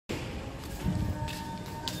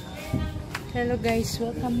Hello guys,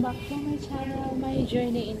 welcome back to my channel, my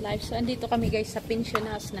journey in life. So andito kami guys sa pension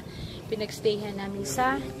house na pinagstayhan namin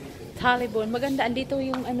sa Talibon. Maganda, andito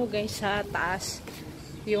yung ano guys sa taas.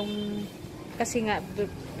 Yung kasi nga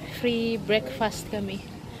free breakfast kami.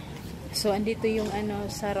 So andito yung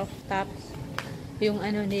ano sa rooftop. Yung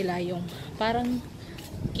ano nila, yung parang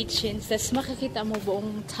kitchen. Tapos makikita mo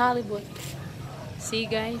buong Talibon.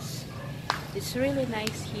 See guys, it's really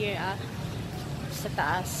nice here sa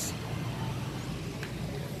taas.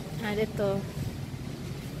 At ito,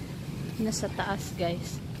 nasa taas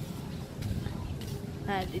guys.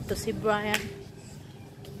 At ito si Brian.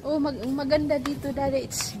 Oh, maganda dito dali.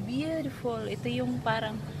 It's beautiful. Ito yung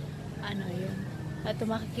parang, ano yung, at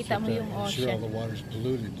makikita mo yung ocean. I'm sure all the water's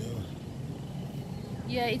polluted though.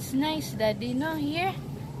 Yeah, it's nice daddy, no, here?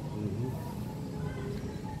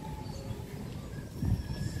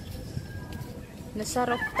 Nasa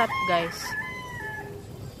rooftop guys.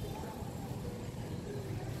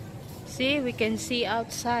 See, we can see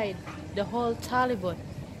outside the whole Talibon.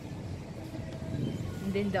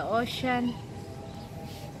 And then the ocean.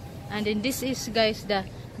 And then this is guys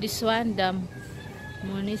this one the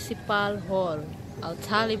municipal hall.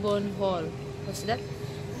 Talibon Hall. What's that?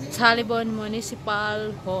 Talibon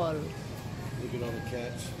Municipal Hall. Look at all the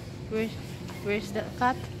cats. Where's the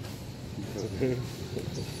cat?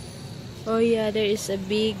 Oh yeah, there is a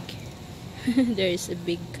big there is a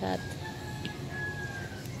big cat.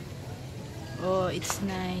 Oh, it's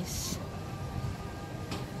nice.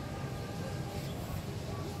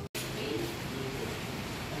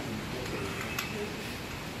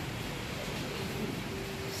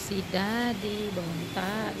 Si Daddy,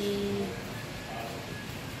 bangtai.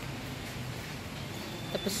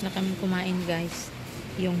 Tapos na kami kumain guys.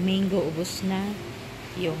 Yung mango ubos na.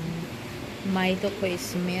 Yung Milo ko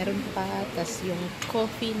is meron pa. Tapos yung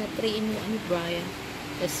coffee na 3-in-1 ni Brian.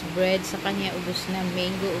 Tapos bread sa kanya ubos na.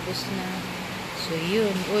 Mango ubos na. So yun.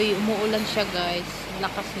 Uy, umuulan siya guys.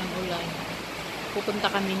 Lakas ng ulan. Pupunta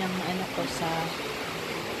kami ng ano ko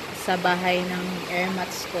sa bahay ng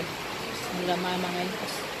airmats ko. Mula mama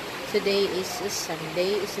ngayon. Today is a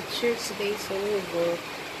Sunday. It's a church day. So we'll go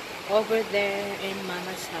over there in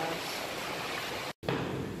mama's house.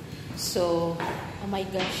 So, oh my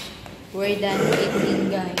gosh. We're done eating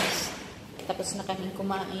guys. Tapos na kami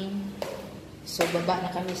kumain. So baba na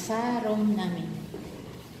kami sa room namin.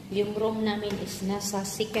 Yung room namin is nasa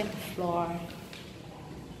 2nd floor.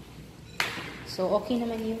 So, okay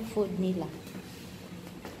naman yung food nila.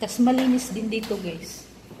 Tas malinis din dito,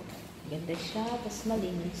 guys. Ganda siya, tas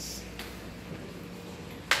malinis.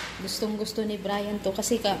 Gustong-gusto ni Brian to.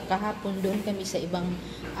 Kasi kahapon doon kami sa ibang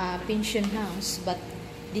pension house. But,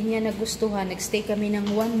 di niya nagustuhan. Nagstay kami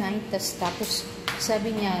ng 1 night. Tapos,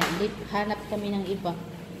 sabi niya, hanap kami ng iba.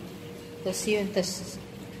 Tas yun, tas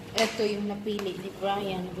ito yung napili ni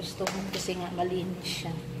Brian. Gustuhan kasi nga malinis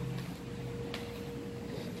siya.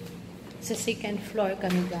 Sa 2nd floor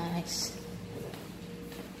kami guys.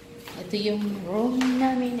 Ito yung room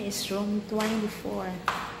namin is room 24.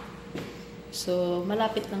 So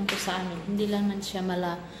malapit lang to sa amin. Hindi lang man siya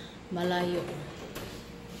malayo.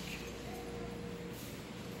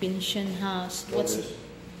 Pension house. What's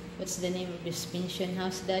the name of this pension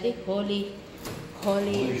house, Daddy? Holy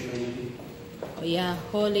Oh yeah,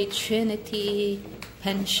 Holy Trinity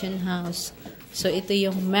Pension House. So ito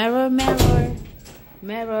yung mirror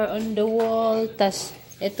on the wall. Tas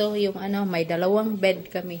ito yung ano, may 2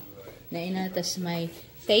 bed kami. Tas may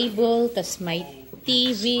table, tas may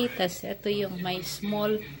TV, tas ito yung may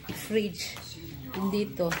small fridge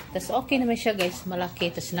dito. Tas okay naman siya guys,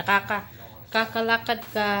 malaki. Tas nakakalakad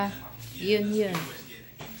ka, yun.